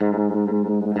Welcome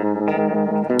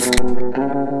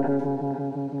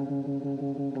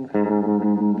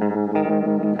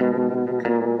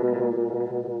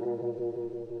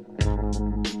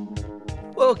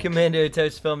into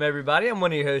Toast Film, everybody. I'm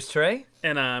one of your hosts, Trey.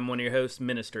 And I'm one of your hosts,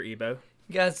 Minister Ebo.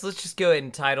 Guys, let's just go ahead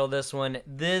and title this one.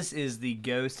 This is the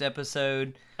Ghost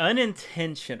episode.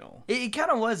 Unintentional. It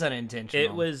kind of was unintentional.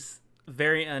 It was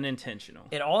very unintentional.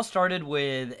 It all started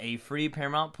with a free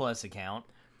Paramount Plus account.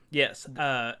 Yes.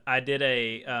 I did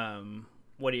a,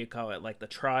 what do you call it? Like the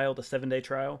trial, the 7-day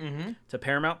trial to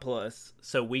Paramount Plus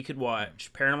so we could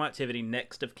watch Paranormal Activity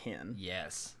Next of Kin.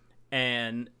 Yes.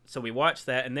 And so we watched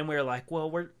that, and then we were like, well,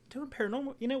 we're doing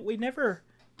paranormal. You know, we never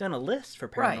done a list for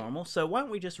paranormal, Right. so why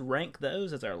don't we just rank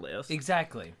those as our list?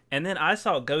 Exactly. And then I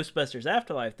saw Ghostbusters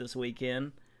Afterlife this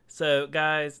weekend. So,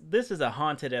 guys, this is a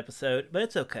haunted episode, but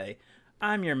it's okay.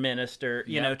 I'm your minister.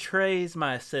 You know, Trey's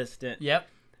my assistant. Yep.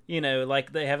 You know,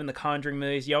 like they have in the Conjuring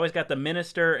movies. You always got the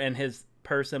minister and his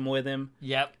person with him.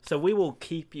 Yep. So we will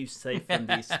keep you safe from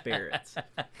these spirits.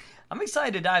 I'm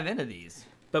excited to dive into these.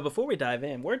 But before we dive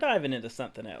in, we're diving into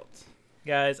something else.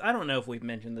 Guys, I don't know if we've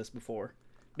mentioned this before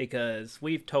because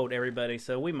we've told everybody,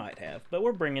 so we might have. But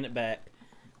we're bringing it back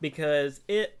because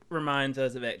it reminds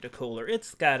us of Ecto Cooler.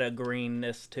 It's got a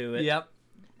greenness to it. Yep.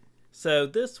 So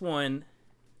this one,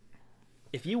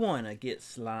 if you want to get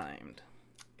slimed.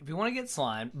 If you want to get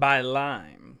slimed. By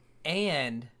lime.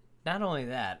 And not only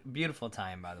that, beautiful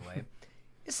time, by the way.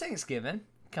 It's Thanksgiving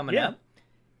coming up.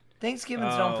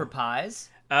 Thanksgiving's known for pies.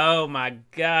 Oh my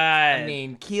god. I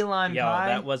mean, key lime Y'all, pie.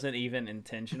 that wasn't even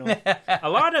intentional. A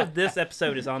lot of this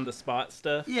episode is on the spot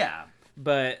stuff. Yeah.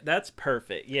 But that's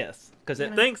perfect, yes. Because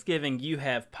at Thanksgiving, you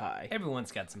have pie.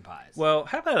 Everyone's got some pies. Well,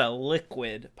 how about a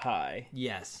liquid pie?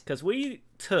 Yes. Because we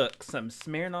took some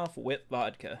Smirnoff whipped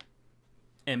vodka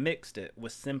and mixed it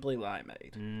with Simply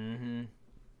Limeade. Mm-hmm.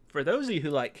 For those of you who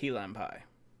like key lime pie,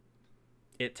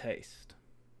 it tastes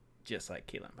just like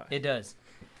key lime pie. It does.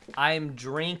 I am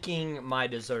drinking my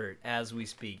dessert as we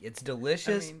speak. It's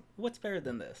delicious. I mean, what's better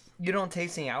than this? You don't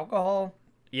taste any alcohol?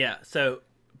 Yeah, so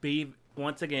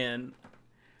once again,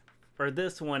 for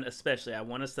this one especially, I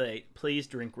want to say, please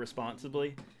drink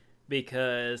responsibly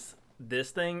because this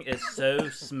thing is so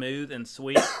smooth and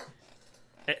sweet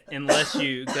unless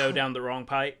you go down the wrong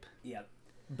pipe. Yep.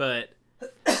 But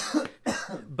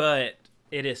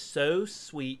it is so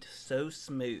sweet, so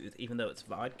smooth, even though it's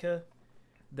vodka,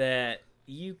 that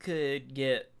you could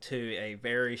get to a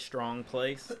very strong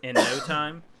place in no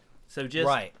time. So just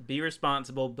be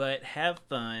responsible, but have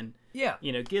fun. Yeah.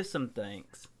 You know, give some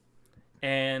thanks.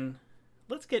 And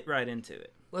let's get right into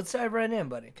it. Let's dive right in,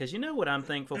 buddy. Because you know what I'm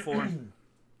thankful for?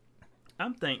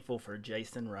 I'm thankful for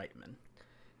Jason Reitman.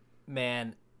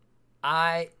 Man,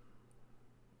 I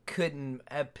couldn't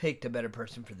have picked a better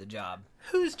person for the job.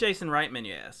 Who's Jason Reitman,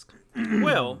 you ask?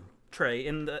 Well, Trey,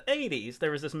 in the 80s,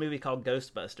 there was this movie called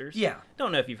Ghostbusters. Yeah.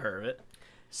 Don't know if you've heard of it.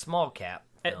 Small cap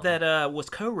film. That was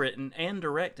co-written and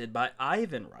directed by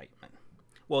Ivan Reitman.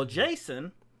 Well,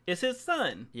 Jason is his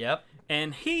son. Yep.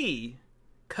 And he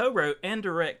co-wrote and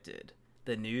directed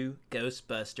the new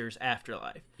Ghostbusters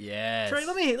Afterlife. Yes. Trey,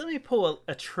 let me pull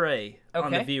a tray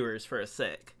on the viewers for a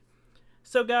sec.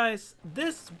 So, guys,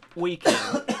 this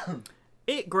weekend,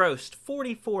 it grossed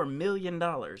 $44 million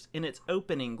in its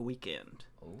opening weekend.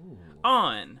 Ooh.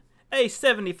 On a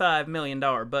 $75 million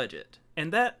budget.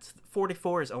 And that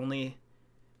 44 is only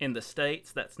in the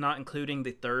States. That's not including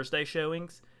the Thursday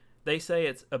showings. They say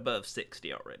it's above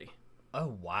 60 already.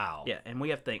 Oh, wow. Yeah, and we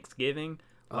have Thanksgiving.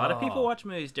 A lot of people watch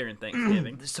movies during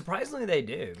Thanksgiving. Surprisingly, they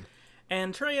do.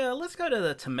 And Trey, let's go to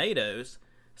the tomatoes.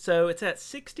 So it's at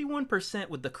 61%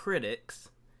 with the critics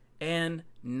and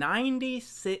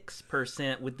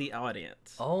 96% with the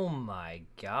audience. Oh, my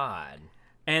God.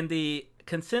 And the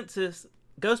consensus,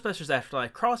 Ghostbusters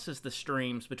Afterlife crosses the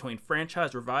streams between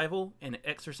franchise revival and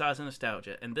exercise in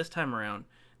nostalgia. And this time around,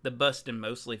 the bustin'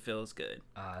 mostly feels good.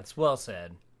 It's well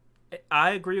said.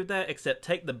 I agree with that, except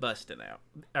take the bustin' out.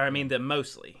 Or, I mean, the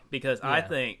mostly. Because I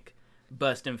think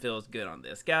bustin' feels good on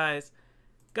this. Guys,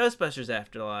 Ghostbusters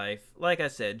Afterlife, like I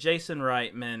said, Jason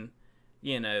Reitman,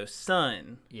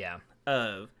 son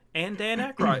of, and Dan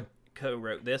Aykroyd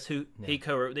co-wrote this, he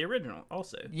co-wrote the original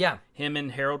also. Yeah. Him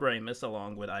and Harold Ramis,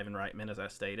 along with Ivan Reitman, as I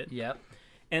stated. Yep.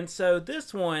 And so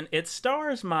this one, it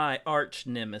stars my arch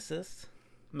nemesis,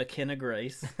 McKenna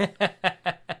Grace,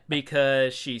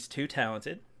 because she's too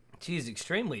talented. She's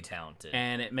extremely talented.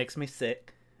 And it makes me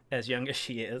sick, as young as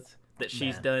she is, that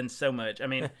she's done so much. I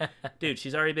mean, dude,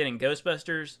 she's already been in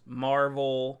Ghostbusters,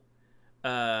 Marvel,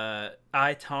 I,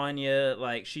 Tonya.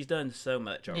 Like, she's done so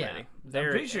much already. Yeah. I'm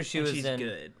pretty sure she was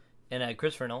good. in a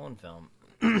Christopher Nolan film.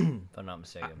 if I'm not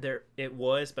mistaken. There it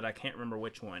was, but I can't remember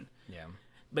which one. Yeah.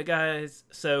 But guys,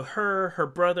 so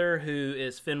her brother, who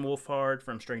is Finn Wolfhard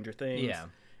from Stranger Things, Yeah.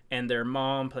 and their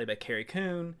mom, played by Carrie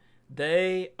Coon,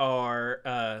 they are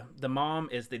the mom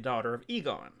is the daughter of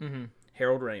Egon,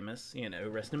 Harold Ramis.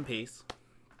 Rest in peace.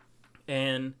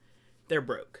 And they're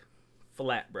broke,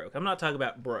 flat broke. I'm not talking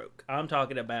about broke. I'm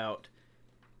talking about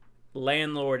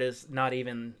landlord is not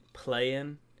even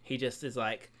playing. He just is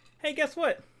like, hey, guess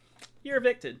what? You're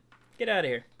evicted. Get out of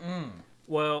here.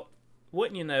 Well,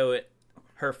 wouldn't you know it,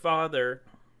 her father,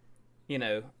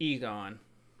 Egon,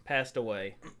 passed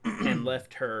away and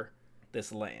left her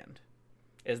this land.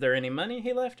 Is there any money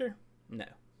he left her? No.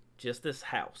 Just this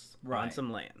house on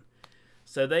some land.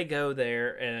 So they go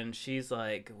there, and she's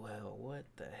like, well, what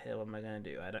the hell am I going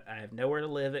to do? I have nowhere to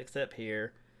live except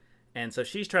here. And so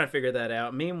she's trying to figure that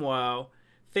out. Meanwhile,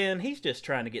 Finn, he's just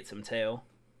trying to get some tail.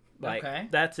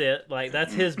 That's it.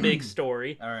 That's his big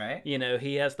story. All right.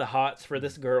 He has the hots for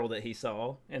this girl that he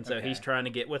saw, and so he's trying to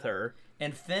get with her.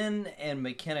 And Finn and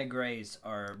McKenna Grace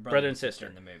are brother and sister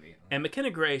in the movie. And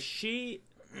McKenna Grace, she...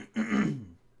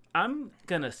 I'm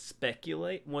going to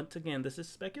speculate. Once again, this is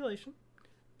speculation.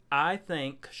 I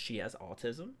think she has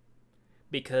autism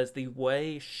because the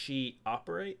way she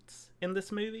operates in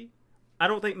this movie, I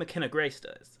don't think McKenna Grace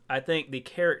does. I think the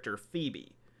character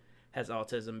Phoebe has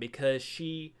autism because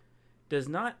she does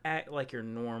not act like your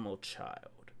normal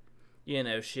child.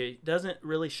 She doesn't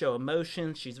really show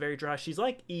emotions. She's very dry. She's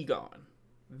like Egon.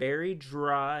 Very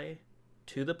dry,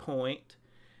 to the point.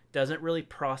 Doesn't really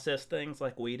process things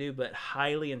like we do, but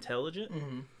highly intelligent.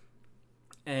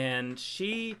 And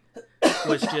she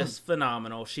was just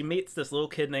phenomenal. She meets this little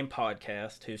kid named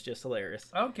Podcast, who's just hilarious.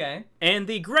 Okay. And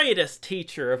the greatest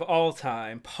teacher of all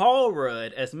time, Paul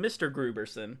Rudd, as Mr.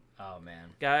 Gruberson. Oh,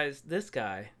 man. Guys, this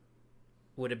guy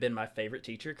would have been my favorite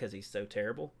teacher because he's so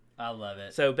terrible. I love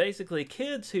it. So basically,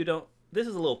 kids who don't... This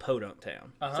is a little podunk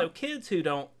town. So kids who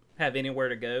don't have anywhere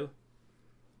to go,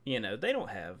 they don't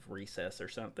have recess or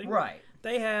something. Right.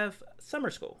 They have summer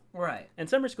school. Right. And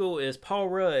summer school is Paul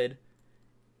Rudd,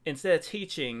 instead of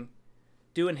teaching,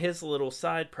 doing his little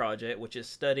side project, which is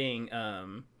studying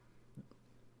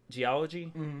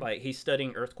geology. He's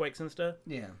studying earthquakes and stuff.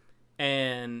 Yeah.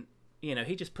 And,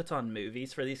 he just puts on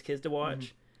movies for these kids to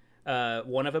watch.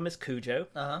 One of them is Cujo.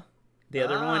 The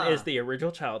other one is the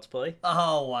original Child's Play.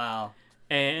 Oh, wow.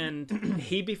 And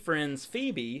he befriends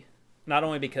Phoebe, not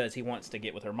only because he wants to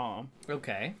get with her mom.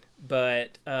 Okay.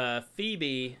 But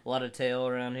Phoebe... A lot of tail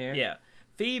around here. Yeah.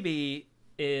 Phoebe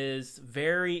is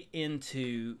very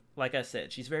into, like I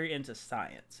said, she's very into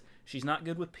science. She's not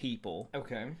good with people.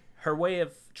 Okay. Her way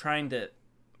of trying to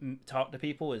talk to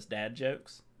people is dad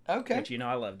jokes. Okay. Which,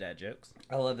 I love dad jokes.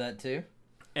 I love that too.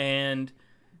 And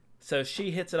so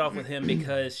she hits it off with him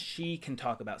because she can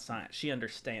talk about science. She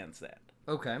understands that.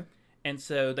 Okay. And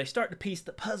so they start to piece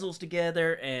the puzzles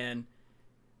together, and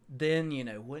then,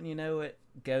 wouldn't you know it,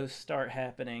 ghosts start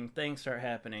happening, things start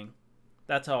happening.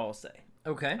 That's all I'll say.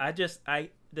 Okay. I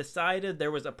decided there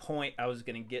was a point I was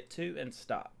going to get to and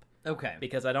stop. Okay.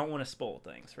 Because I don't want to spoil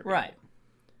things for people. Right.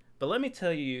 But let me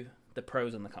tell you the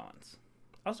pros and the cons.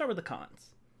 I'll start with the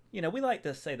cons. We like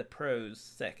to say the pros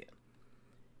second.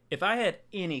 If I had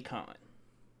any con,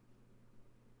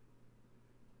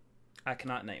 I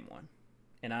cannot name one.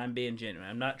 And I'm being genuine.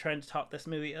 I'm not trying to talk this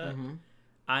movie up.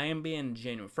 I am being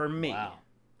genuine. For me,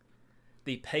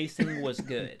 the pacing was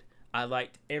good. I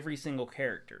liked every single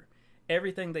character.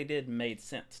 Everything they did made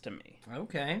sense to me.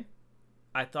 Okay.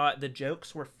 I thought the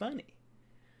jokes were funny.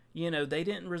 They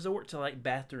didn't resort to,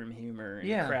 bathroom humor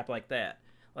and crap like that.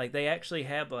 They actually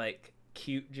had,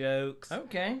 cute jokes.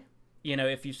 Okay.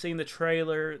 If you've seen the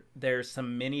trailer, there's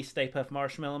some mini Stay Puft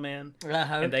Marshmallow Man. Okay.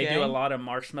 And they do a lot of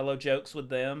marshmallow jokes with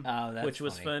them, which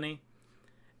was funny.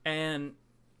 And,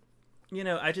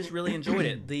 I just really enjoyed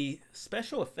it. The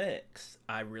special effects,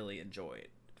 I really enjoyed.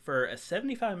 For a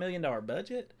 $75 million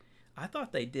budget, I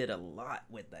thought they did a lot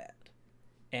with that.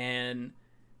 And,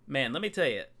 man, let me tell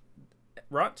you,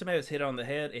 Rotten Tomatoes hit on the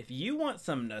head. If you want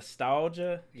some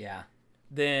nostalgia,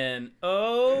 then,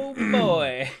 oh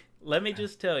boy, let me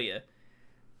just tell you,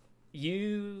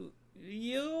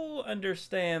 you'll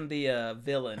understand the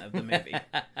villain of the movie.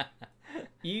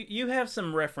 you have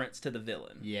some reference to the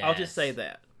villain. Yes. I'll just say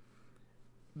that.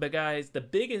 But guys, the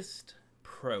biggest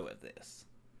pro of this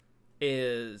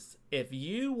is if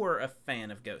you were a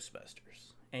fan of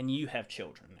Ghostbusters and you have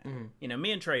children now.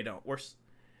 Me and Trey don't.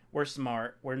 We're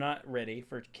smart. We're not ready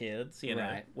for kids.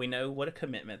 Right. We know what a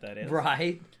commitment that is.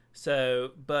 Right.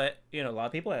 So, but a lot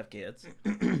of people have kids.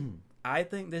 I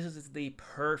think this is the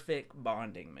perfect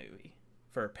bonding movie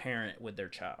for a parent with their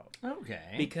child.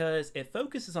 Okay. Because it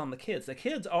focuses on the kids. The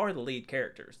kids are the lead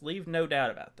characters. Leave no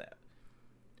doubt about that.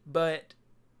 But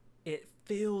it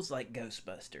feels like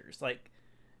Ghostbusters. Like,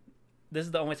 this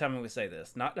is the only time I'm going to say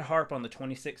this. Not to harp on the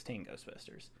 2016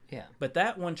 Ghostbusters. Yeah. But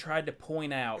that one tried to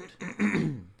point out,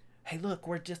 hey, look,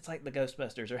 we're just like the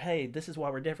Ghostbusters. Or, hey, this is why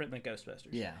we're different than Ghostbusters.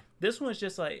 Yeah. This one's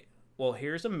just like, well,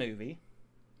 here's a movie.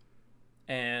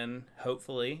 And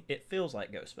hopefully it feels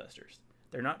like Ghostbusters.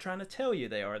 They're not trying to tell you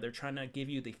they are. They're trying to give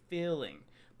you the feeling.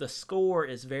 The score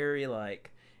is very,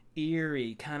 like,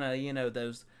 eerie. Kind of, you know,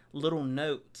 those little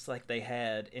notes like they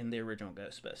had in the original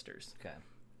Ghostbusters. Okay.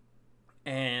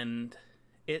 And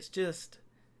it's just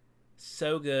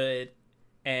so good.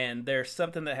 And there's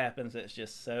something that happens that's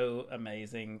just so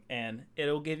amazing. And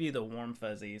it'll give you the warm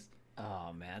fuzzies.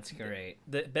 Oh, man, that's great.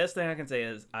 The best thing I can say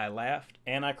is I laughed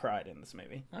and I cried in this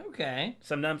movie. Okay.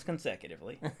 Sometimes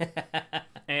consecutively.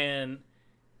 And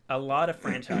a lot of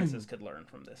franchises could learn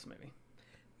from this movie.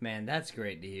 Man, that's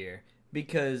great to hear.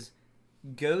 Because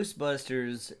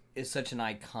Ghostbusters is such an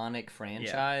iconic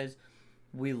franchise.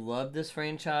 Yeah. We love this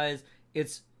franchise.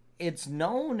 It's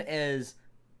known as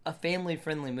a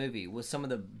family-friendly movie with some of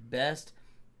the best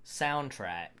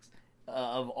soundtracks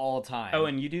of all time. Oh,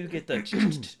 and you do get the...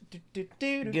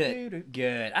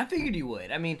 Good. I figured you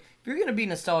would. I mean, if you're going to be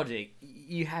nostalgic,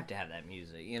 you have to have that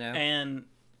music, you know? And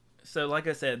so, like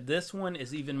I said, this one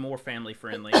is even more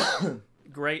family-friendly.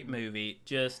 Great movie.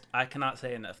 Just, I cannot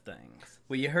say enough things.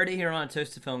 Well, you heard it here on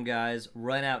Toast to Film, guys.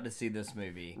 Run out to see this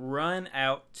movie. Run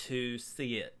out to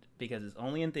see it, because it's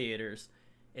only in theaters.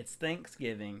 It's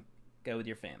Thanksgiving. Go with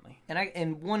your family.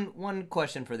 And one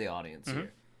question for the audience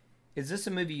here. Is this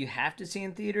a movie you have to see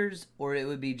in theaters, or it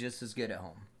would be just as good at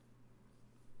home?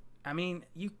 I mean,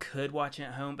 you could watch it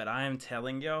at home, but I am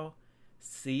telling y'all,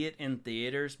 see it in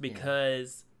theaters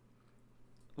because,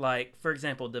 like, for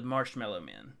example, the Marshmallow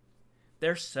Men.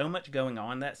 There's so much going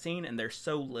on in that scene, and there's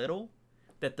so little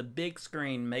that the big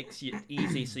screen makes it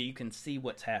easy so you can see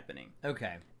what's happening.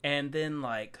 Okay. And then,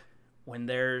 like, when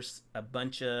there's a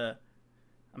bunch of...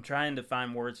 I'm trying to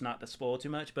find words not to spoil too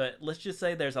much, but let's just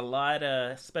say there's a lot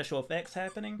of special effects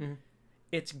happening. Mm-hmm.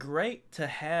 It's great to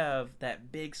have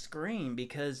that big screen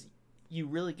because you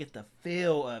really get the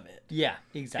feel of it. Yeah,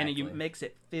 exactly. And it makes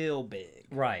it feel big.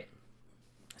 Right.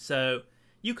 So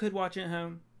you could watch it at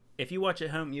home. If you watch it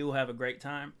at home, you will have a great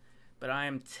time. But I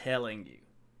am telling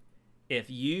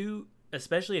you,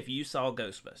 especially if you saw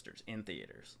Ghostbusters in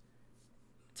theaters,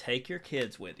 take your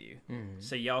kids with you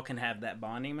so y'all can have that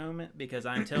bonding moment because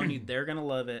I'm telling you, they're going to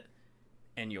love it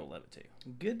and you'll love it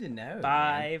too. Good to know.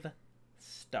 5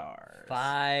 stars.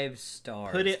 5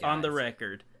 stars. Put it on the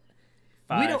record.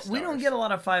 5 stars. We don't get a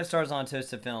lot of 5 stars on Toast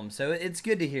to Film, so it's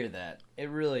good to hear that. It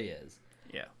really is.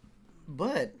 Yeah.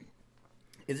 But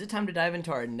is it time to dive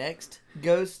into our next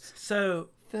ghost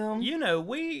film? You know,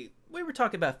 we were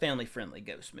talking about family-friendly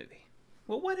ghost movie.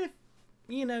 Well, what if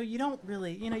you don't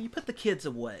really, you put the kids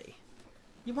away.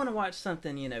 You want to watch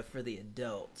something, for the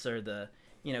adults or the,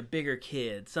 bigger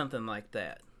kids, something like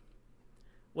that.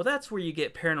 Well, that's where you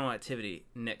get Paranormal Activity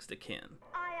Next to Kin.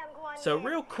 So,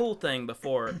 real cool thing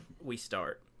before we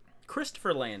start.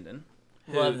 Christopher Landon.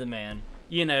 Love the man.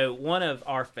 One of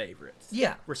our favorites.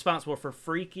 Yeah. Responsible for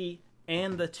Freaky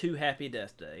and the 2 Happy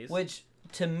Death Days. Which,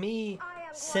 to me,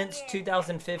 since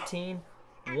 2015,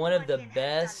 one of the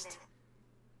best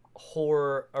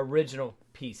horror original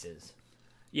pieces.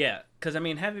 Yeah, because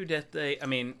Happy Death Day,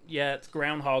 it's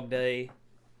Groundhog Day,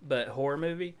 but horror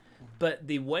movie. But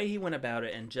the way he went about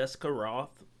it, and Jessica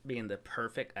Roth being the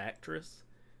perfect actress,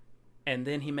 and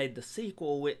then he made the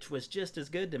sequel, which was just as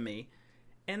good to me.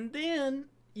 And then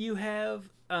you have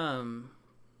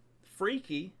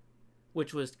Freaky,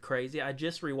 which was crazy. I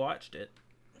just rewatched it.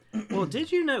 Well,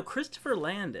 did you know Christopher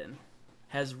Landon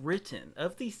has written,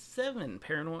 of these 7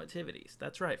 Paranormal Activities,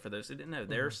 that's right, for those who didn't know,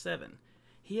 there are 7.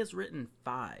 He has written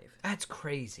 5. That's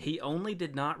crazy. He only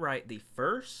did not write the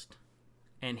first,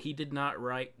 and he did not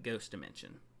write Ghost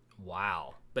Dimension.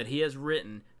 Wow. But he has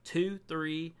written 2,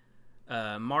 3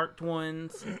 marked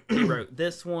ones. He wrote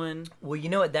this one. Well, you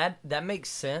know what? That makes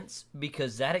sense,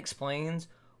 because that explains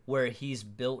where he's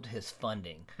built his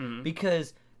funding. Mm-hmm.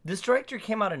 Because this director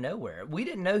came out of nowhere. We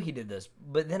didn't know he did this,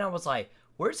 but then I was like,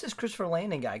 where's this Christopher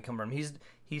Landon guy come from?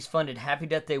 He's funded Happy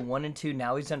Death Day 1 and 2.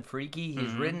 Now he's done Freaky.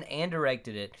 He's written and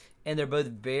directed it, and they're both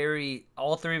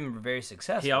all 3 of them are very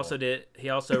successful. He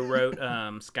also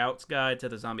wrote Scout's Guide to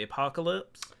the Zombie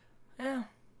Apocalypse. Yeah.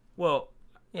 Well,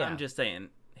 yeah. I'm just saying.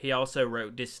 He also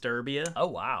wrote Disturbia. Oh,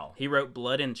 wow. He wrote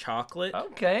Blood and Chocolate.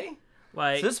 Okay.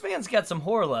 Like, So this man's got some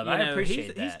horror love. I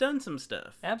appreciate that. He's done some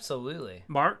stuff. Absolutely.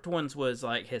 Marked Ones was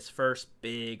like his first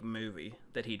big movie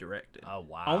that he directed. Oh,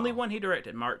 wow. Only one he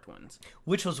directed, Marked Ones.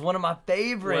 Which was one of my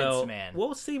favorites, Well, man.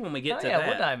 we'll see when we get to yeah, that.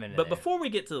 we'll dive into but that. before we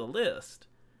get to the list,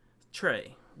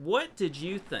 Trey, what did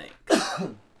you think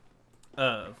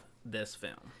of this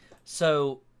film?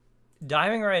 So,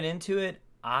 diving right into it,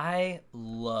 I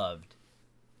loved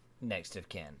Next of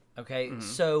Kin. Okay,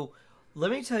 so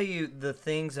let me tell you the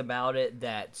things about it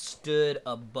that stood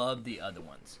above the other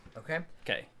ones. Okay,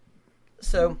 Okay.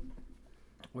 so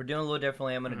we're doing a little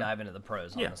differently. I'm going to dive into the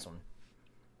pros on this one.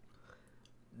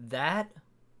 That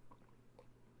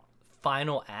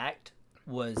final act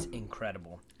was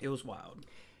incredible. It was wild.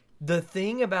 The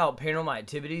thing about Paranormal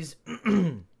Activities,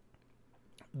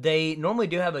 they normally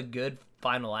do have a good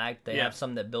final act. They have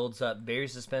some that builds up very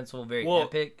suspenseful, very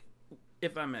epic.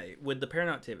 If I may, with the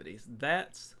Paranormal Activities,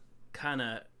 that's kind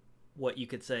of what you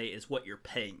could say is what you're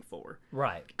paying for.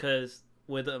 Right. Because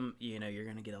with them, you're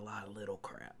going to get a lot of little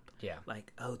crap. Yeah.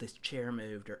 Like, oh, this chair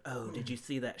moved, or oh, did you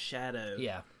see that shadow?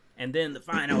 Yeah. And then the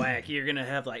final act, you're going to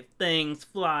have like things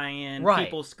flying,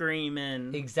 people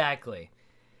screaming. Exactly.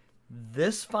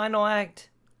 This final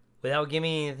act, without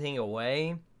giving anything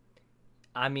away,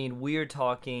 I mean, we're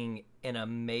talking an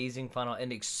amazing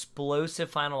an explosive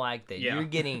final act that you're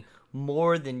getting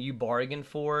more than you bargained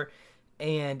for,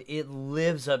 and it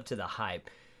lives up to the hype.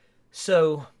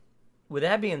 So, with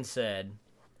that being said,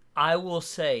 I will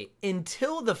say,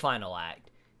 until the final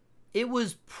act, it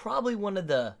was probably one of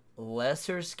the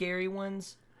lesser scary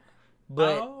ones.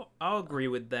 But I'll agree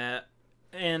with that.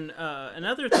 And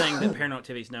another thing that Paranormal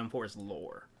Activity is known for is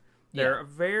lore. There are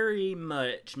very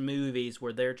much movies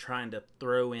where they're trying to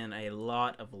throw in a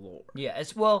lot of lore. Yeah,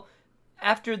 as well,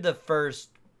 after the first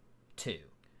two.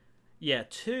 Yeah,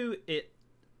 2, it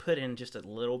put in just a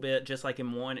little bit, just like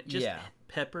in 1, it just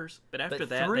peppers. But after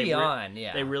that, 3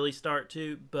 they really start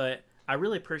to. But I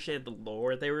really appreciated the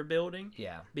lore they were building.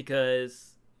 Yeah.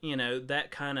 Because, that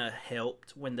kind of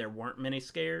helped when there weren't many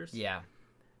scares. Yeah.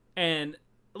 And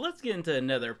let's get into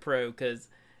another pro, because,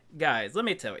 guys, let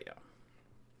me tell you.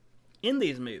 In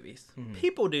these movies,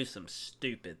 people do some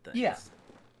stupid things. Yeah.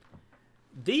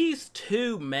 These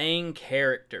 2 main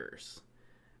characters.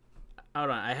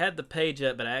 Hold on, I had the page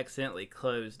up, but I accidentally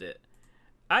closed it.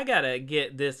 I gotta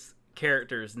get this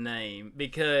character's name,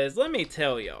 because let me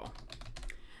tell y'all.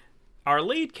 Our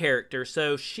lead character,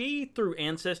 so she, through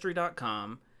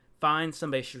Ancestry.com, finds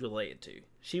somebody she's related to.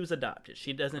 She was adopted.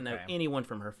 She doesn't know anyone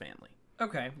from her family.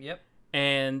 Okay, yep.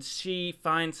 And she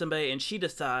finds somebody, and she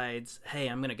decides, hey,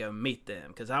 I'm going to go meet them,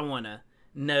 because I want to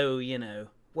know,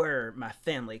 where my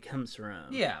family comes from.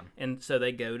 Yeah. And so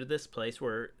they go to this place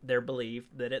where they're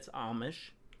believed that it's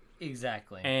Amish.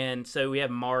 Exactly. And so we have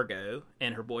Margot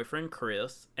and her boyfriend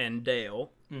Chris and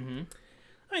Dale. Mm-hmm.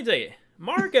 Let me tell you,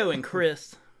 Margot and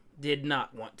Chris did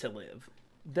not want to live.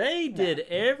 They did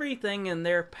everything in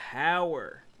their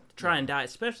power to try and die,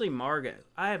 especially Margot.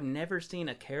 I have never seen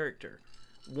a character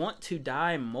want to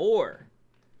die more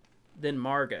than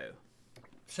Margot.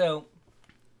 So,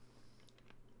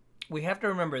 we have to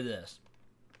remember this.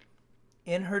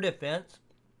 In her defense,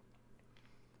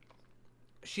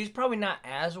 she's probably not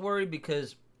as worried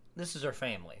because this is her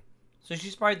family. So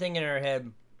she's probably thinking in her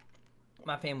head,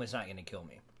 my family's not going to kill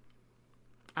me.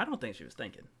 I don't think she was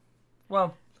thinking.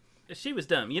 Well, she was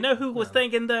dumb. You know who was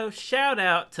thinking, though? Shout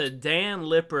out to Dan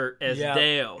Lippert as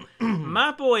Dale.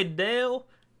 My boy Dale,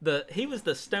 he was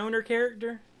the stoner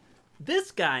character.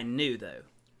 This guy knew, though.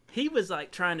 He was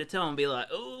like trying to tell him, be like,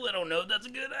 oh, I don't know if that's a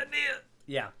good idea.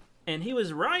 Yeah. And he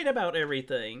was right about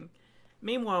everything.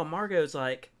 Meanwhile, Margot's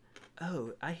like,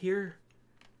 oh, I hear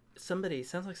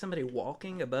sounds like somebody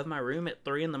walking above my room at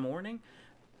 3 a.m.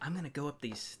 I'm going to go up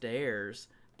these stairs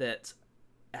that's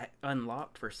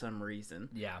unlocked for some reason.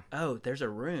 Yeah. Oh, there's a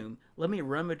room. Let me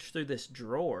rummage through this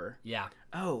drawer. Yeah.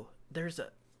 Oh,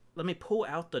 let me pull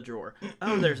out the drawer.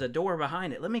 Oh, there's a door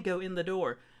behind it. Let me go in the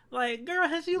door. Like, girl,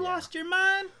 has you lost your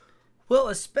mind? Well,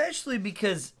 especially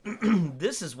because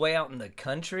this is way out in the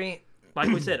country. Like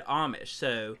we said, Amish.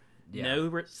 So,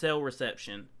 no cell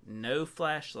reception, no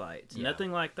flashlights,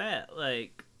 nothing like that.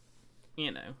 Like,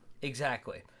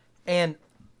 Exactly. And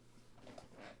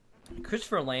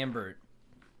Christopher Lambert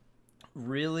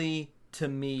really, to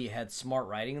me, had smart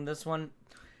writing in this one.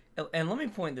 And let me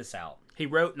point this out. He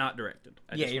wrote, not directed.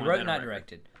 He wrote, not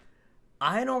directed.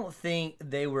 I don't think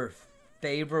they were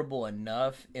favorable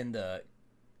enough in the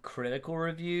critical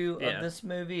review of this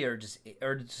movie, or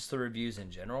just the reviews in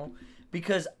general,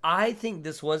 because I think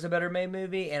this was a better made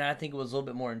movie, and I think it was a little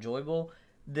bit more enjoyable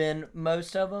than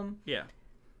most of them. Yeah.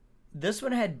 this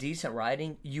one had decent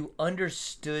writing. You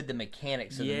understood the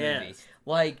mechanics of the movie. Yes.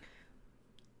 Like,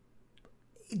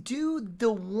 do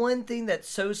the one thing that's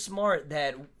so smart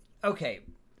that, okay,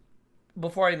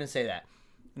 before I even say that,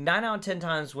 9 out of 10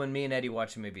 times when me and Eddie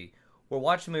watch a movie, we're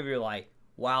watching a movie, we're like,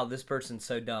 wow, this person's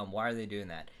so dumb. Why are they doing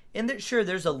that? And sure,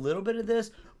 there's a little bit of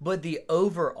this, but the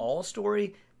overall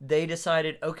story, they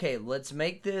decided, okay, let's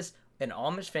make this an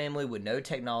Amish family with no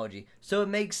technology. So it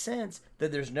makes sense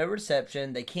that there's no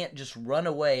reception. They can't just run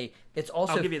away. It's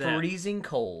also freezing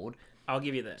cold. I'll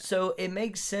give you that. So it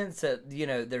makes sense that,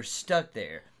 they're stuck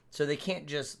there. So they can't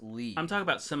just leave. I'm talking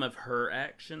about some of her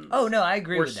actions. Oh, no, I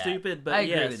agree with that. Were stupid, but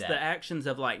yes, the actions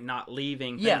of, like, not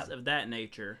leaving, things of that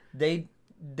nature.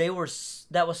 That was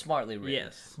smartly written.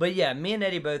 Yes. But yeah, me and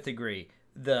Eddie both agree.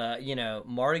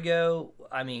 Margot,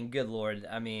 I mean, good Lord.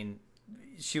 I mean,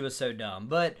 she was so dumb.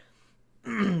 But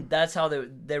that's how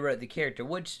they wrote the character,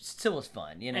 which still was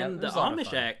fun, And the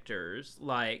Amish actors,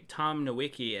 like Tom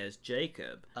Nowicki as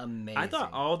Jacob. Amazing. I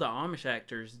thought all the Amish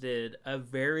actors did a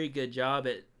very good job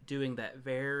at doing that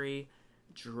very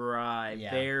dry,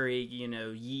 very,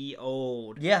 ye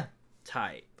old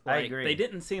type. Like, I agree. They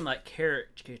didn't seem like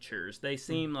caricatures. They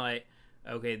seemed like,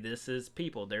 okay, this is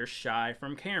people. They're shy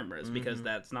from cameras because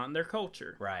that's not in their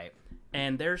culture. Right.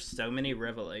 And there's so many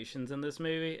revelations in this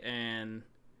movie, and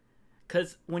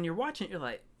because when you're watching it, you're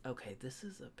like, okay, this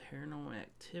is a Paranormal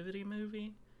Activity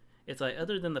movie? It's like,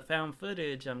 other than the found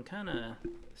footage, I'm kind of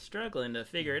struggling to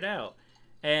figure it out.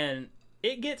 And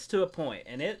it gets to a point,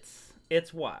 and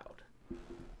it's wild.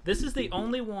 This is the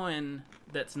only one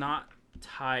that's not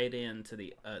tied into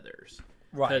the others.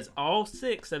 Right. Because all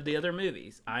 6 of the other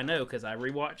movies, I know because I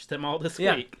rewatched them all this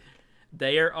week,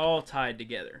 they are all tied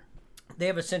together. They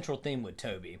have a central theme with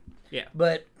Toby. Yeah.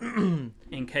 But and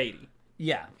Katie.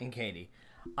 Yeah, and Katie.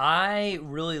 I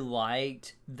really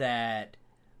liked that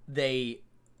they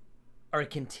are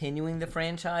continuing the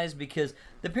franchise because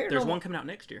the Paranormal... There's one coming out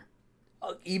next year.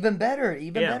 Even better,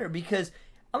 better. Because,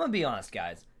 I'm going to be honest,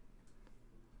 guys.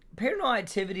 Paranormal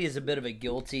Activity is a bit of a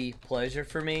guilty pleasure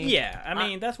for me. Yeah, I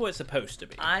mean, that's what it's supposed to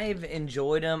be. I've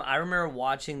enjoyed them. I remember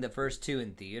watching the first 2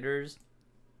 in theaters.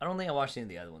 I don't think I watched any of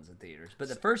the other ones in theaters, but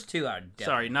the first 2 are definitely...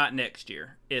 Sorry, not next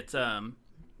year. It's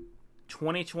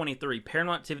 2023,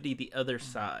 Paranormal Activity: The Other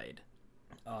Side.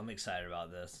 Oh, I'm excited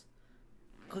about this.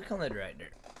 Click on the director.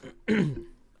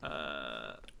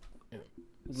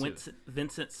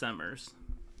 Vincent Summers.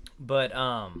 But,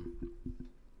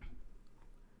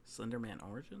 Slenderman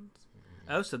Origins?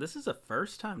 Oh, so this is a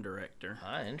first-time director.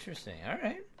 Interesting. All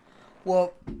right.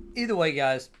 Well, either way,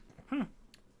 guys,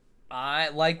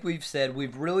 like we've said,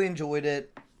 we've really enjoyed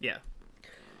it. Yeah.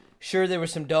 Sure, there were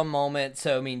some dumb moments,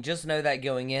 so, I mean, just know that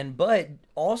going in, but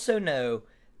also know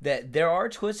that there are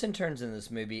twists and turns in this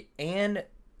movie, and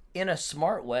in a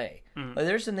smart way. Mm-hmm. Like,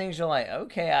 there's some things you're like,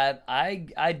 okay,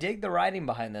 I dig the writing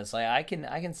behind this. Like, I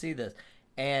can see this.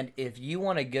 And if you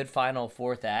want a good final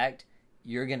 4th act,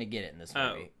 you're going to get it in this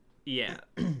movie. Oh, yeah.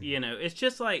 It's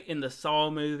just like in the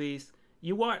Saw movies.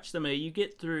 You watch the movie, you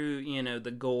get through,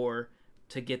 the gore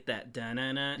to get that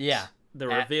dun-dun-dun. Yeah. The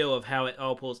reveal of how it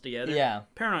all pulls together. Yeah.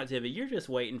 Paranormal Activity, you're just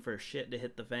waiting for shit to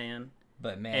hit the fan.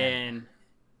 But, man. And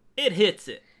it hits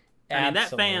it. I mean, that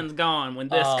fan's gone when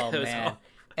this goes off.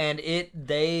 And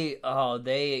they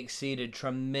exceeded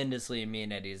tremendously in me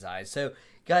and Eddie's eyes. So,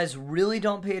 guys, really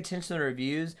don't pay attention to the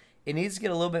reviews. It needs to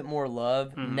get a little bit more love.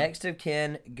 Mm-hmm. Next of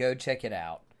Kin, go check it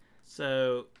out.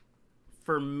 So,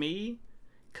 for me,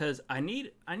 because I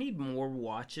need more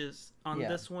watches on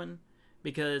this one,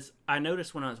 because I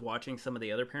noticed when I was watching some of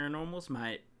the other Paranormals,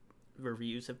 my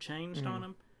reviews have changed on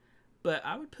them. But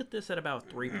I would put this at about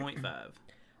 3.5.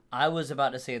 I was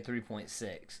about to say a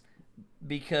 3.6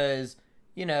 because,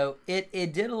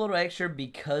 it did a little extra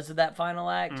because of that final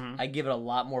act. I give it a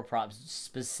lot more props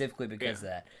specifically because of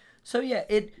that. So, yeah,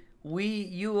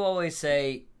 you always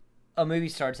say a movie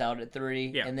starts out at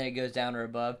 3 and then it goes down or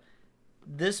above.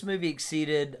 This movie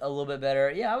exceeded a little bit better.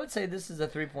 Yeah, I would say this is a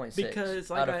 3.6 because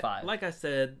out of 5. Like I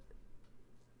said,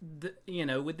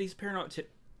 with these Paranormal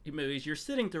movies, you're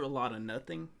sitting through a lot of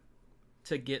nothing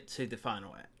to get to the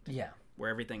final act. Yeah.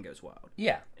 Where everything goes wild.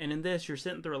 Yeah. And in this, you're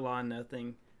sitting through a lot of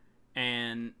nothing,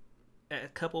 and at a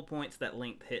couple points that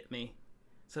length hit me.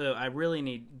 So I really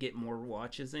need to get more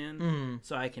watches in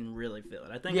so I can really feel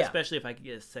it. I think especially if I could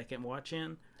get a second watch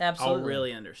in, I'll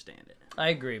really understand it. I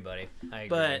agree, buddy. I agree.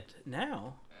 But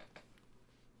now,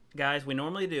 guys, we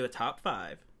normally do a top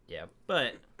 5. Yeah.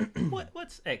 But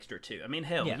what's extra too? I mean,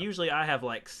 hell, usually I have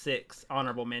like 6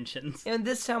 honorable mentions. And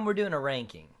this time we're doing a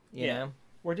ranking, you know?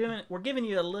 We're giving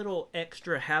you a little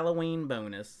extra Halloween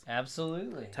bonus.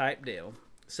 Absolutely. Type deal.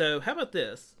 So how about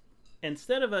this?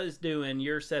 instead of us doing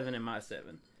your 7 and my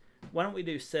 7, why don't we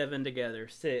do 7 together,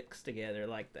 6 together,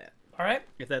 like that? All right.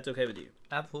 If that's okay with you.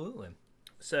 Absolutely.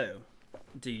 So,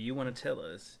 do you want to tell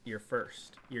us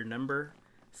your number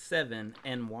 7,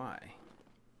 and why?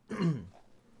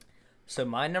 So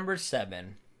my number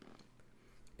 7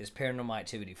 is Paranormal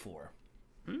Activity 4.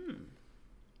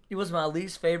 It was my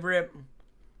least favorite.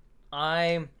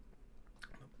 I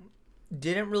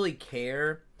didn't really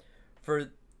care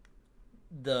for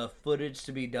the footage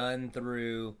to be done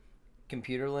through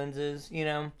computer lenses, you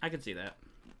know? I could see that.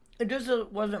 It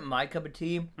just wasn't my cup of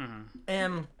tea.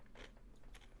 And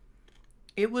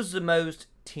it was the most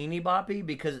teeny boppy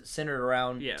because it centered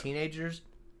around teenagers,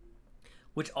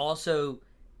 which also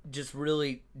just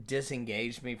really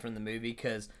disengaged me from the movie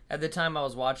because at the time I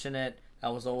was watching it, I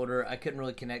was older. I couldn't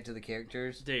really connect to the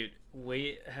characters. Dude,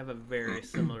 we have a very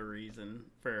similar reason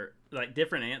for, like,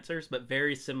 different answers, but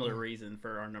very similar reason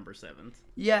for our number 7s.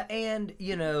 Yeah, and,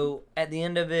 you know, at the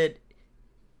end of it,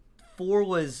 4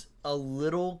 was a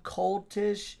little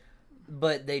cultish,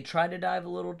 but they tried to dive a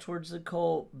little towards the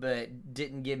cult, but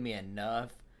didn't give me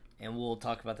enough, and we'll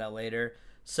talk about that later.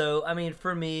 So, I mean,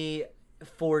 for me,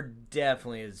 4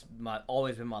 definitely is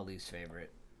always been my least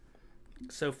favorite.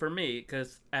 So for me,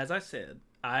 because as I said,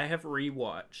 I have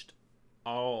rewatched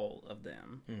all of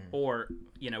them, or,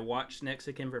 you know, watched Next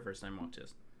of Kin for the first time, watch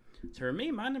this. So for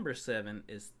me, my number 7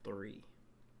 is 3.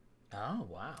 Oh,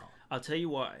 wow. I'll tell you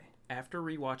why. After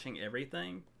rewatching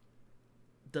everything,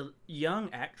 the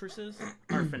young actresses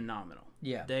are phenomenal.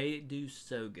 Yeah. They do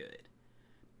so good.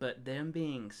 But them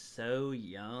being so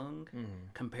young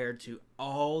compared to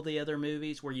all the other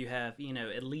movies where you have, you know,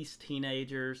 at least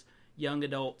teenagers, young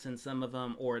adults in some of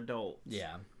them, or adults.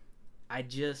 Yeah. I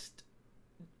just,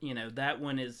 you know, that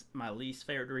one is my least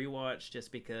favorite to rewatch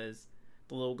just because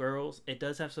the little girls, it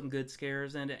does have some good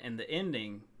scares in it, and the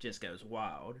ending just goes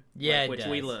wild. Yeah, which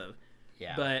we love.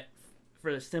 Yeah. But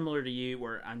for similar to you,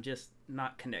 where I'm just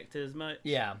not connected as much.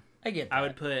 Yeah, I get that. I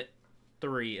would put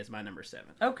 3 as my number 7.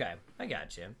 Okay, I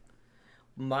got you.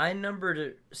 My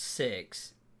number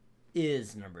 6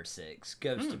 is number 6,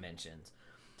 Ghost Dimensions.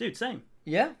 Dude, same.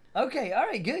 Yeah? Okay, all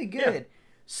right, good. Yeah.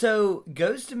 So,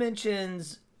 Ghost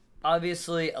Dimensions,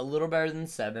 obviously a little better than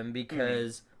 7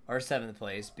 because, or 7th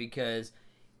place, because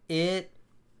it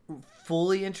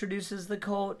fully introduces the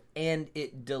cult and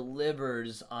it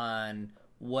delivers on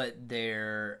what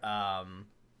they're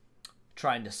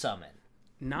trying to summon.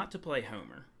 Not to play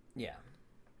Homer. Yeah.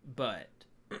 But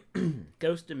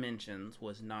Ghost Dimensions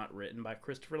was not written by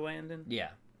Christopher Landon. Yeah.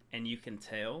 And you can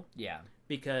tell. Yeah.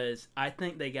 Because I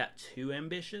think they got too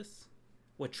ambitious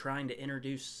with trying to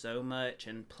introduce so much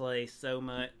and play so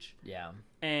much. Yeah.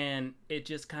 And it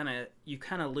just you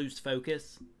kind of lose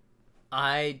focus.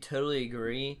 I totally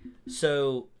agree.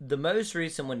 So, the most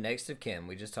recent one, Next of Kin,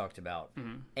 we just talked about,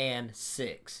 and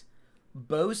 6,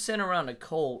 both center around a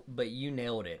cult, but you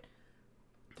nailed it.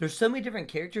 There's so many different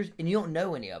characters, and you don't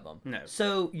know any of them. No.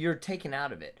 So, you're taken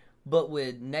out of it. But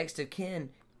with Next of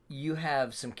Kin, you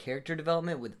have some character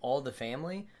development with all the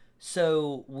family.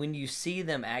 So, when you see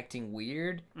them acting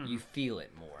weird, you feel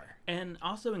it more. And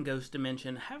also in Ghost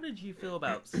Dimension, how did you feel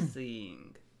about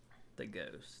seeing the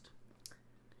ghost?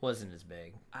 Wasn't as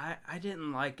big. I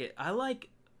didn't like it. I like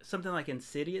something like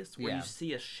Insidious, where you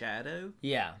see a shadow.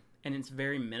 Yeah. And it's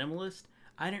very minimalist.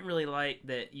 I didn't really like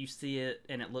that you see it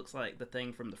and it looks like the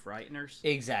thing from The Frighteners.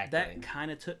 Exactly. That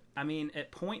kind of took... I mean,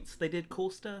 at points they did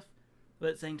cool stuff, but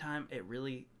at the same time, it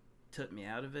really took me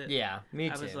out of it. Yeah, me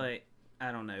too. I was like,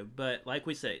 I don't know. But like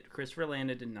we said, Christopher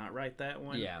Landon did not write that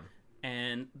one. Yeah.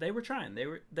 And they were trying.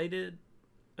 They did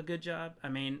a good job. I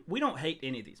mean, we don't hate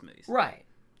any of these movies. Right.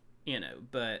 You know,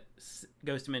 but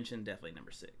Ghost Dimension, definitely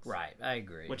number 6. Right, I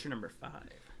agree. What's your number 5?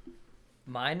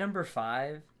 My number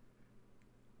 5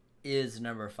 is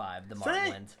number 5, The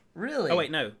Marlins. Really? Oh, wait,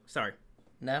 no. Sorry.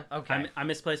 No? Okay. I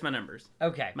misplaced my numbers.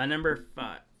 Okay. My number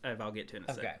 5, I'll get to in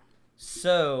a second. Okay.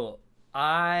 So,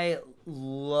 I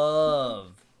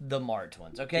love the Marked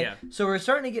ones, okay? Yeah. So, we're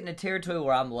starting to get into territory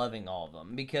where I'm loving all of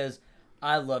them because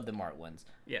I love the Marked ones.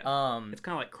 Yeah. It's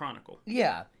kind of like Chronicle.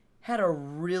 Yeah. Had a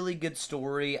really good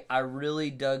story. I really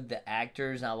dug the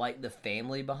actors. I liked the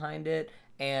family behind it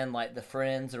and like the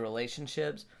friends, the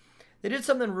relationships. They did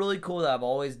something really cool that I've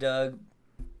always dug.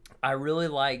 I really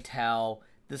liked how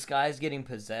this guy's getting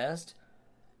possessed,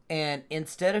 and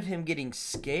instead of him getting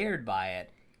scared by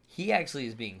it, he actually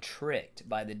is being tricked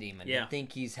by the demon to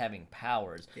think he's having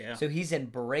powers. Yeah. So he's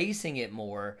embracing it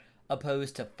more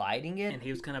opposed to fighting it. And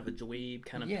he was kind of a dweeb,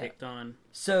 kind of picked on.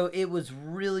 So it was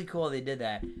really cool they did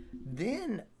that.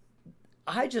 Then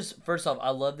first off, I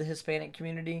love the Hispanic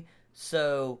community.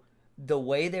 So the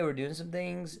way they were doing some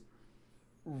things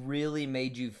really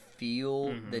made you feel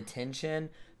Mm-hmm. the tension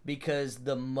because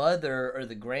the mother or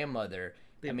the grandmother,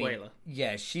 The I mean, abuela.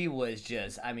 yeah, she was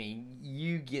just, I mean,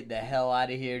 you get the hell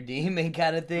out of here, demon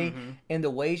kind of thing. Mm-hmm. And the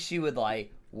way she would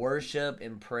like worship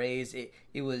and praise,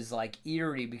 it was like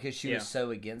eerie because she Yeah. was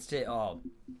so against it. Oh,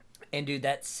 and dude,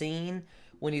 that scene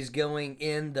when he's going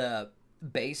in the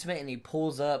basement and he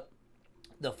pulls up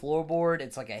the floorboard,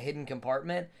 it's like a hidden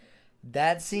compartment.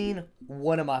 That scene,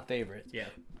 one of my favorites. Yeah.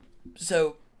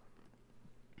 So,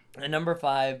 number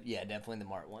 5, yeah, definitely the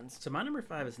Mart ones. So my number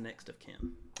 5 is Next of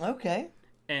Kin. Okay.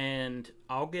 And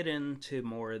I'll get into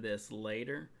more of this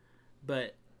later.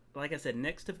 But like I said,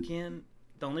 Next of Kin,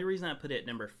 the only reason I put it at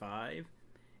number 5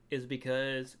 is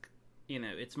because, you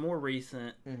know, it's more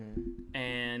recent. Mm-hmm.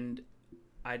 And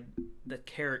the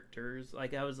characters,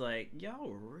 like, I was like,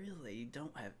 y'all really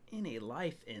don't have any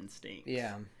life instincts.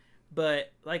 Yeah.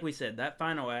 But like we said, that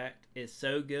final act is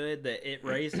so good that it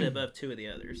raised it above 2 of the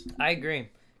others. I agree.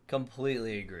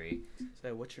 Completely agree.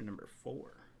 So what's your number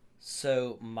 4?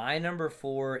 So, my number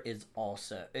 4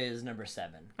 is number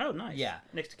 7. Oh, nice. Yeah.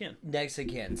 Next of Kin. Next of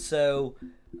Kin. So,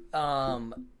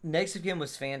 Next of Kin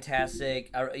was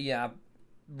fantastic. I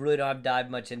really don't have to dive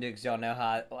much into it because y'all know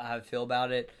how I feel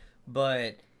about it.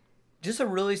 But just a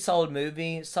really solid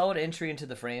movie, solid entry into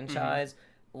the franchise,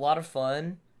 a lot of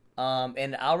fun.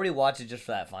 And I'll rewatch it just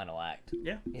for that final act.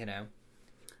 Yeah. You know?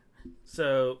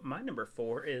 So my number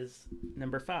 4 is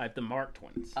number 5, the Mark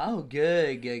Twins. Oh,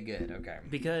 good. Okay.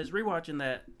 Because rewatching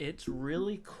that, it's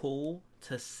really cool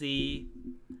to see,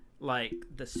 like,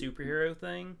 the superhero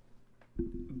thing.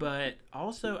 But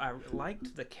also, I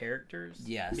liked the characters.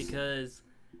 Yes. Because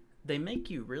they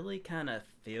make you really kind of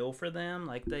feel for them.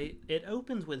 Like, it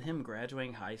opens with him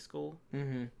graduating high school.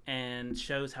 Mm-hmm. And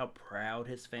shows how proud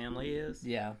his family is.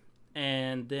 Yeah.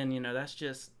 And then, you know, that's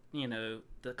just, you know,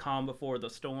 the calm before the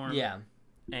storm. Yeah.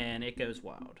 And it goes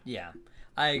wild. Yeah.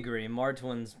 I agree.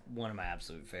 Martwin's one of my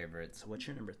absolute favorites. So what's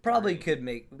your number 3? Probably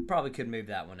could move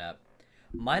that one up.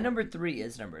 My number 3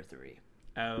 is number 3.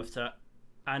 Oh, so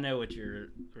I know what the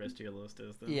rest of your list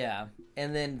is, then. Yeah.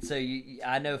 And then, so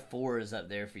I know 4 is up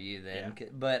there for you then. Yeah.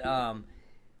 But,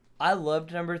 I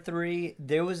loved number 3.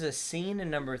 There was a scene in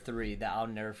number 3 that I'll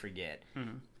never forget.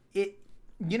 Mm-hmm.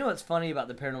 You know what's funny about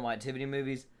the Paranormal Activity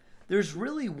movies? There's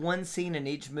really one scene in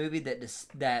each movie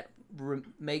that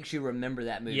makes you remember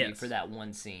that movie for that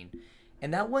one scene.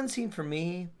 And that one scene for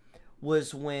me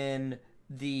was when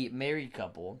the married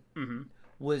couple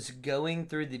was going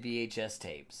through the VHS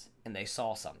tapes and they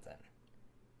saw something.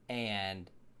 And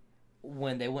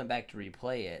when they went back to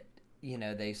replay it, you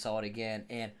know, they saw it again.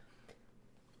 And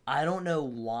I don't know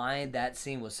why that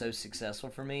scene was so successful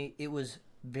for me. It was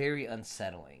very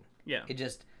unsettling. Yeah. It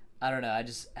just, I don't know. I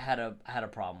just had a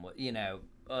problem with, you know,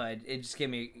 it just gave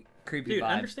me creepy Dude,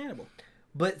 vibes. understandable.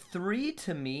 But 3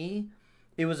 to me,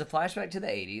 it was a flashback to the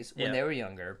 80s when they were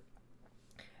younger,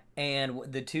 and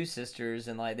the 2 sisters,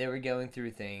 and like they were going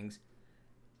through things.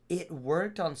 It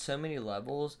worked on so many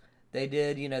levels. They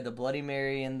did, you know, the Bloody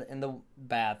Mary in the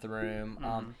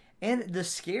bathroom, and the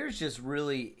scares just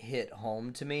really hit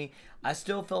home to me. I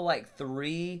still feel like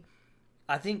 3.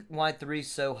 I think why 3 is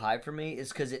so high for me is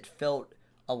because it felt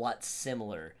a lot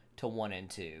similar to 1 and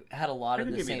 2. It had a lot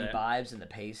of the same vibes and the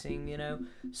pacing, you know.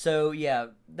 So yeah,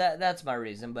 that's my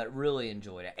reason. But really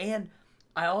enjoyed it, and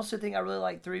I also think I really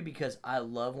like 3 because I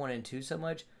love 1 and 2 so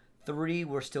much. 3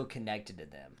 we're still connected to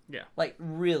them. Yeah, like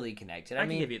really connected. I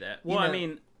mean, can give you that. Well, I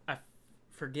mean, I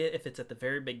forget if it's at the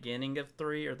very beginning of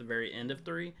 3 or the very end of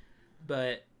 3,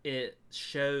 but it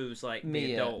shows like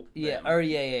the adult. Yeah, them. or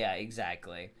yeah,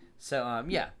 exactly. So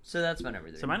so that's my number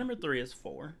 3. So my number 3 is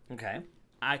 4. Okay.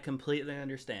 I completely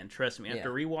understand. Trust me,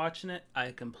 after Yeah. rewatching it,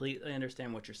 I completely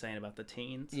understand what you're saying about the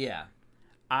teens. Yeah.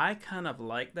 I kind of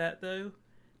like that though,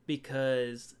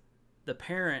 because the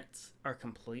parents are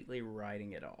completely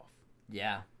writing it off.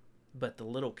 Yeah. But the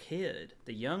little kid,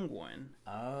 the young one,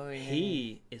 Oh yeah.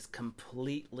 he is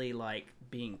completely like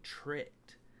being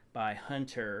tricked by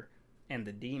Hunter and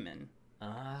the demon.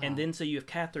 Ah. And then so you have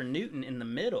Catherine Newton in the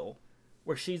middle,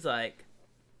 where she's like,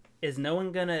 is no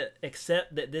one gonna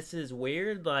accept that this is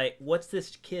weird? Like, what's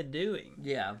this kid doing?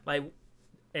 Yeah. Like,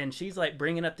 and she's like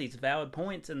bringing up these valid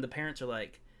points, and the parents are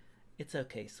like, it's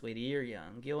okay, sweetie, you're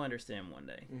young, you'll understand one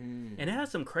day. And it has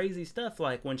some crazy stuff,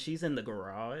 like when she's in the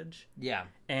garage, Yeah.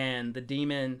 and the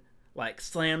demon like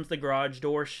slams the garage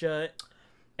door shut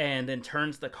and then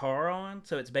turns the car on,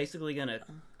 so it's basically gonna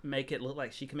make it look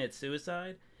like she committed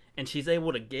suicide. And she's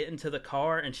able to get into the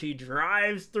car, and she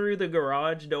drives through the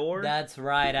garage door. That's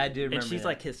right. I do remember. And she's that.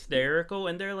 like hysterical,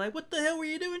 and they're like, "What the hell were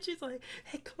you doing?" She's like,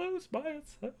 "It closed by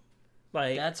itself."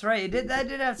 Like, that's right. That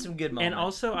did have some good moments. and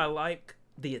also I like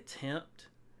the attempt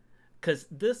because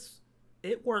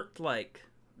it worked like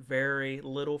very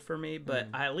little for me, but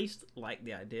I at least liked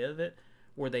the idea of it,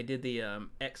 where they did the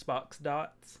Xbox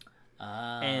dots,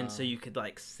 and so you could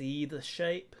like see the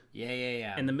shape.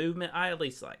 Yeah. And the movement. I at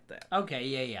least liked that. Okay,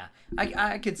 yeah.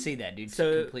 I could see that, dude.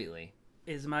 So completely.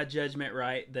 Is my judgment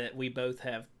right that we both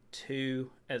have 2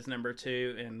 as number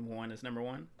 2 and 1 as number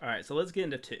 1? All right, so let's get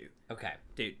into 2. Okay,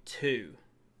 Dude, 2.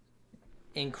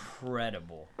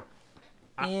 incredible.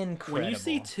 When you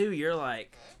see 2, you're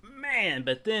like, man.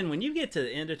 But then when you get to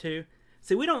the end of 2,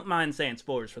 see, we don't mind saying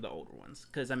spoilers for the older ones,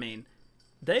 because I mean,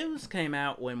 those came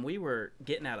out when we were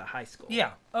getting out of high school.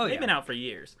 Yeah. They've been out for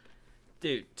years.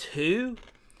 Dude, 2,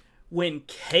 when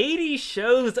Katie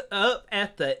shows up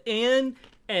at the end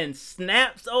and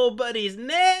snaps old buddy's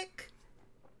neck.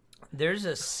 There's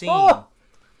a scene.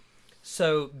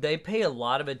 So they pay a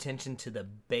lot of attention to the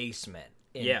basement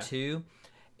in 2.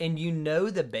 And you know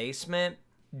the basement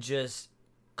just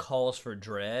calls for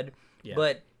dread. Yeah.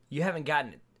 But you haven't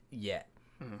gotten it yet.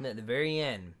 Mm-hmm. And at the very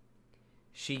end,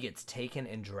 she gets taken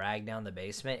and dragged down the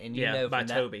basement. And you know by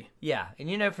Toby. Yeah. And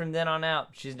you know from then on out,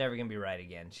 she's never going to be right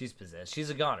again. She's possessed. She's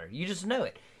a goner. You just know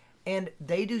it. And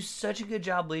they do such a good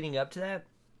job leading up to that.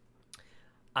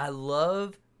 I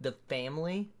love the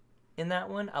family in that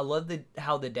one. I love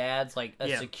how the dad's like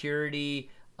a security,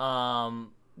 salesman,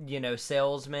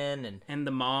 and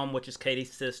the mom, which is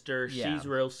Katie's sister, she's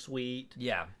real sweet.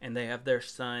 Yeah, and they have their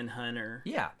son Hunter.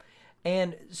 Yeah,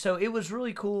 and so it was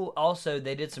really cool. Also,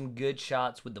 they did some good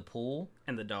shots with the pool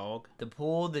and the dog. The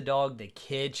pool, the dog, the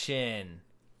kitchen.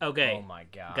 Okay, oh my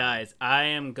god, guys, I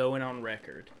am going on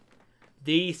record.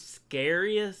 The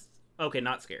scariest. Okay,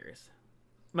 not scariest.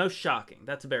 Most shocking.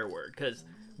 That's a better word, because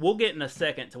we'll get in a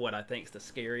second to what I think is the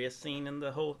scariest scene in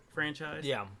the whole franchise.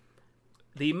 Yeah.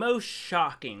 The most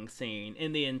shocking scene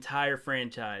in the entire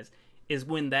franchise is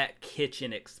when that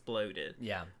kitchen exploded.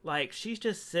 Yeah. Like, she's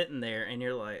just sitting there, and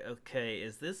you're like, okay,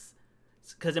 is this...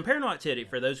 Because in Paranormal Activity,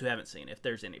 for those who haven't seen, if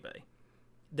there's anybody,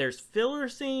 there's filler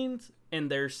scenes, and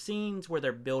there's scenes where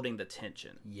they're building the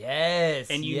tension. Yes.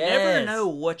 And you never know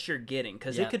what you're getting,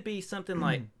 because it could be something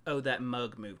like, oh, that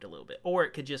mug moved a little bit. Or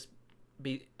it could just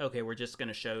be, okay, we're just going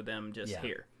to show them just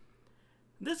here.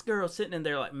 This girl's sitting in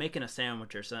there like making a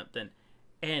sandwich or something,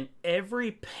 and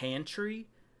every pantry,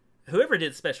 whoever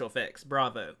did special effects,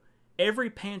 bravo, every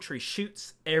pantry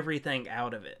shoots everything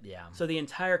out of it. Yeah. So the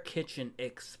entire kitchen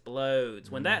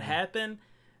explodes. When that happened,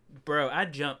 bro, I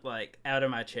jumped like out of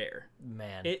my chair.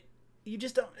 Man. You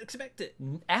just don't expect it.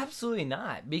 Absolutely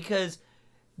not, because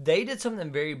they did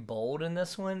something very bold in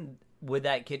this one with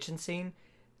that kitchen scene.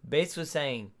 Basically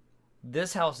saying,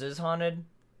 this house is haunted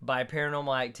by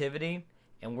paranormal activity,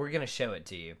 and we're going to show it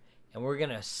to you. And we're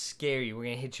going to scare you. We're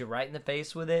going to hit you right in the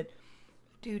face with it.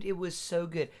 Dude, it was so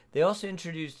good. They also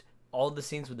introduced all the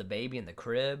scenes with the baby in the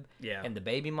crib. Yeah. And the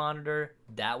baby monitor.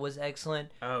 That was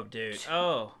excellent. Oh, dude.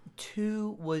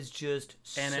 2 was just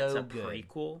and so it's a good.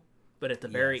 Prequel. But at the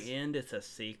very end, it's a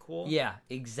sequel. Yeah,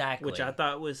 exactly. Which I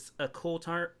thought was a cool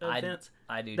event.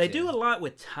 I do, They too. do a lot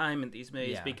with time in these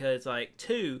movies because, like,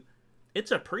 2, it's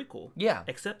a prequel. Yeah.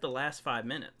 Except the last 5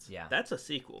 minutes. Yeah. That's a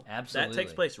sequel. Absolutely. That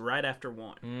takes place right after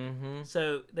 1. Mm-hmm.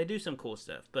 So they do some cool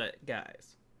stuff. But,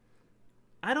 guys,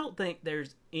 I don't think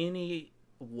there's any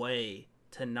way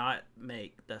to not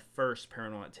make the first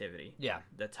Paranormal Activity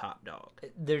the top dog.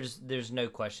 There's no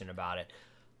question about it.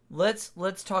 Let's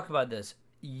talk about this.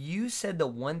 You said the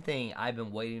one thing I've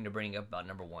been waiting to bring up about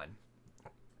number 1.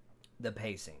 The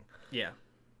pacing. Yeah.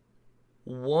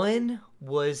 1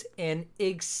 was an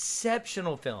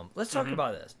exceptional film. Let's talk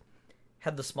about this.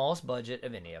 Had the smallest budget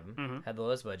of any of them. Had the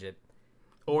lowest budget.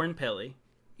 Oren Peli.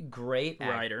 Great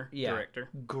writer, director.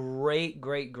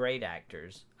 Great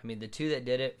actors. I mean, the 2 that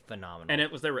did it, phenomenal. And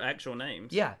it was their actual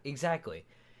names. Yeah, exactly.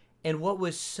 And what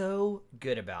was so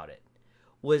good about it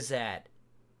was that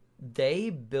they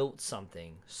built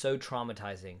something so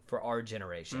traumatizing for our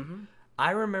generation. I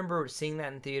remember seeing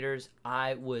that in theaters.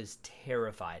 I was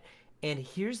terrified. And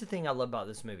here's the thing I love about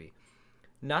this movie.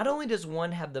 Not only does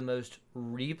 1 have the most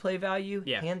replay value,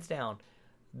 hands down,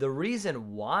 the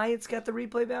reason why it's got the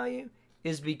replay value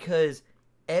is because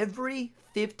every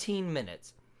 15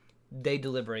 minutes, they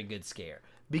deliver a good scare.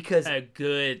 Because a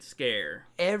good scare.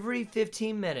 Every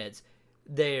 15 minutes,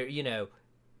 they're,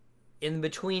 in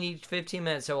between each 15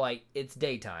 minutes, so like it's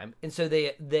daytime, and so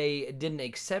they did an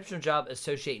exceptional job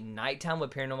associating nighttime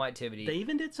with paranormal activity. They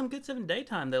even did some good stuff in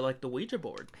daytime. They like the Ouija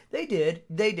board. They did,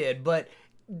 but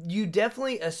you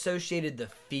definitely associated the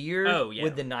fear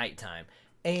with the nighttime.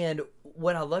 And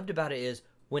what I loved about it is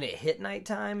when it hit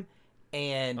nighttime,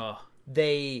 and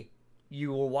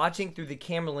you were watching through the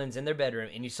camera lens in their bedroom,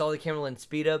 and you saw the camera lens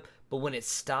speed up, but when it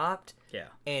stopped, Yeah.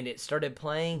 and it started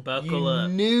playing, Buckle you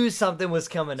up. knew something was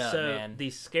coming up, So man. the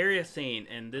scariest scene,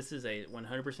 and this is a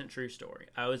 100% true story.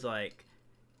 I was like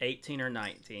 18 or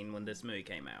 19 when this movie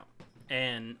came out.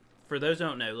 And for those who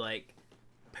don't know, like,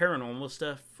 paranormal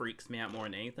stuff freaks me out more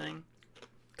than anything.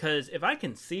 Because if I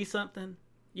can see something,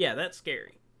 yeah, that's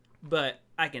scary. But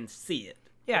I can see it.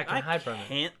 Yeah, If I can hide from it. I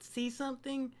can't see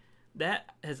something,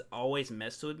 that has always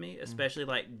messed with me, especially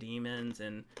like demons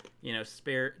and, you know,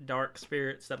 dark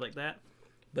spirits, stuff like that.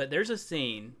 But there's a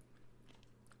scene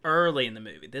early in the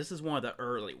movie. This is one of the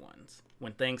early ones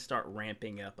when things start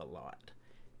ramping up a lot.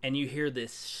 And you hear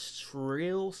this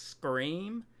shrill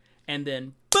scream, and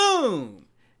then boom!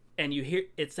 And you hear,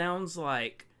 it sounds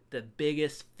like the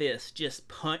biggest fist just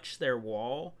punched their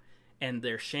wall and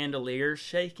their chandeliers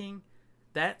shaking.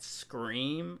 That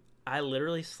scream, I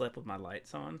literally slept with my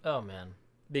lights on. Oh, man.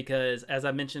 Because, as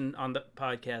I mentioned on the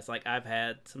podcast, like, I've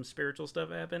had some spiritual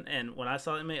stuff happen, and when I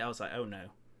saw it in me, I was like, oh no.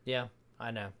 Yeah, I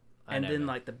know. And then,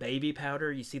 like, the baby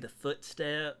powder, you see the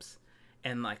footsteps,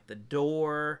 and, like, the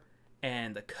door,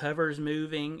 and the cover's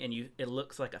moving, and it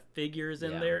looks like a figure's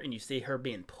in there, and you see her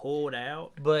being pulled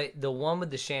out. But the one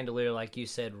with the chandelier, like you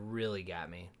said, really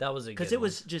got me. That was a good one. Because it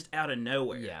was just out of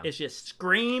nowhere. Yeah. It's just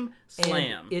scream,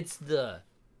 slam. And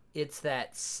it's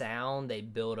that sound they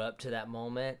build up to that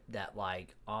moment, that,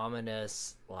 like,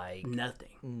 ominous, like...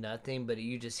 Nothing, but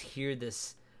you just hear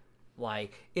this,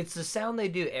 like... It's the sound they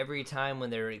do every time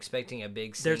when they're expecting a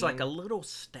big scene. There's, like, a little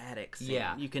static scene.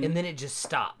 Yeah, and then it just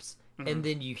stops. And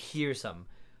then you hear something.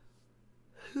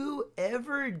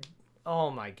 Whoever...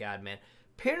 Oh, my God, man.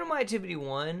 Paranormal Activity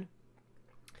 1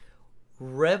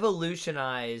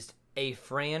 revolutionized a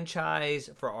franchise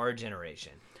for our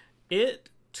generation. It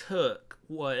took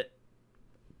what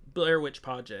Blair Witch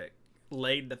Project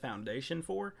laid the foundation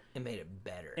for It made it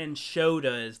better. and showed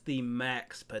us the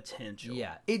max potential.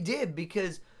 Yeah, it did,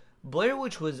 because Blair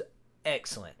Witch was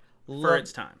excellent. For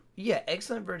its time. Yeah,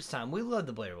 excellent for its time. We love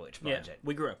the Blair Witch Project. Yeah,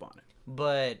 we grew up on it.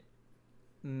 But,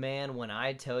 man, when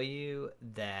I tell you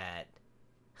that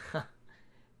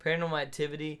Paranormal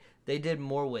Activity, they did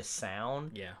more with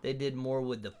sound. Yeah. They did more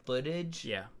with the footage.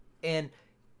 Yeah. And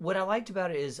what I liked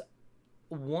about it is,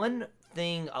 one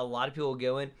thing a lot of people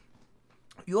go in,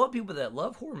 you have people that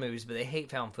love horror movies, but they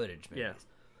hate found footage movies. Yeah.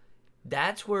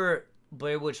 That's where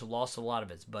Blair Witch lost a lot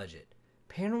of its budget.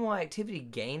 Paranormal Activity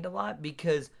gained a lot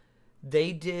because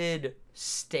they did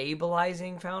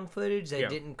stabilizing found footage. They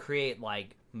didn't create,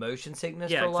 like, motion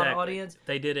sickness for a lot of audience.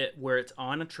 They did it where it's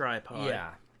on a tripod.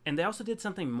 Yeah. And they also did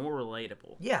something more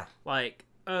relatable. Yeah. Like,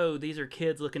 oh, these are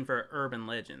kids looking for an urban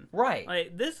legend. Right.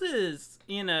 Like, this is,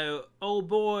 you know, old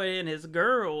boy and his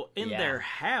girl in their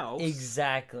house.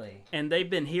 Exactly. And they've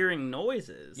been hearing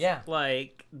noises. Yeah.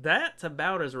 Like, that's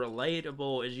about as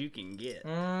relatable as you can get.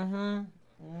 Mm-hmm.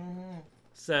 Mm-hmm.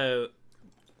 So,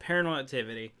 Paranormal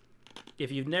Activity,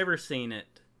 if you've never seen it,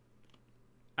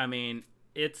 I mean,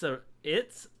 it's a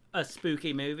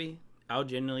spooky movie. I'll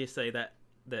genuinely say that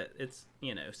it's,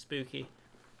 you know, spooky,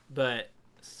 but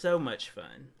so much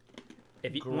fun.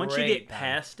 Once you get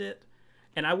past it,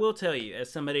 and I will tell you,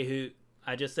 as somebody who,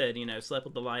 I just said, you know, slept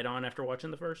with the light on after watching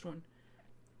the first one,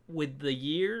 with the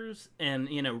years and,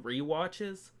 you know,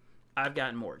 rewatches, I've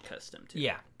gotten more accustomed to it.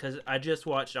 Yeah. Because I just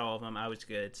watched all of them. I was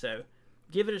good. So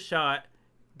give it a shot.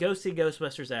 Go see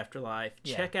Ghostbusters Afterlife.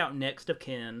 Yeah. Check out Next of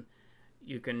Kin.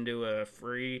 You can do a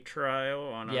free trial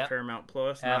on Paramount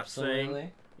Plus.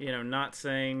 Absolutely. Not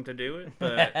saying to do it,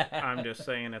 but I'm just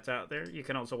saying it's out there. You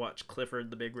can also watch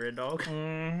Clifford the Big Red Dog.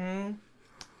 Mm-hmm.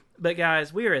 But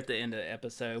guys, we are at the end of the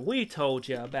episode. We told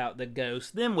you about the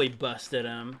ghosts, then we busted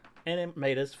them, and it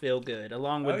made us feel good,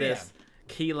 along with this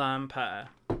key lime pie.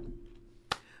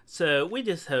 So we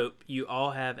just hope you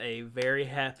all have a very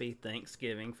happy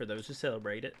Thanksgiving for those who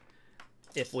celebrate it.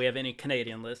 If we have any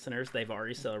Canadian listeners, they've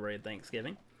already celebrated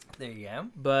Thanksgiving. There you go.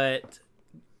 But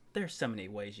there's so many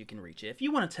ways you can reach it. If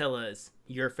you want to tell us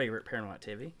your favorite Paranormal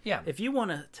Activity, if you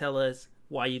want to tell us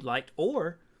why you liked,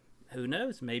 or who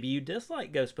knows, maybe you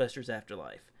dislike Ghostbusters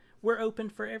Afterlife, we're open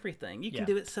for everything. You can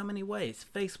do it so many ways.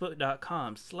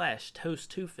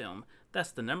 Facebook.com/Toast2Film.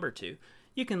 That's the number 2.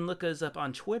 You can look us up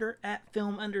on Twitter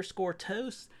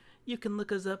 @film_toast. You can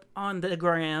look us up on the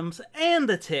Grams and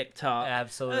the TikTok.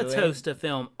 Absolutely. A Toast to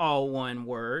Film, all one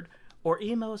word. Or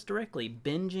email us directly,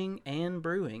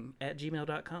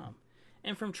 bingingandbrewing@gmail.com.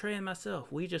 And from Trey and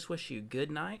myself, we just wish you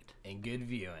good night. And good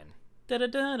viewing.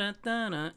 Da-da-da-da-da-da.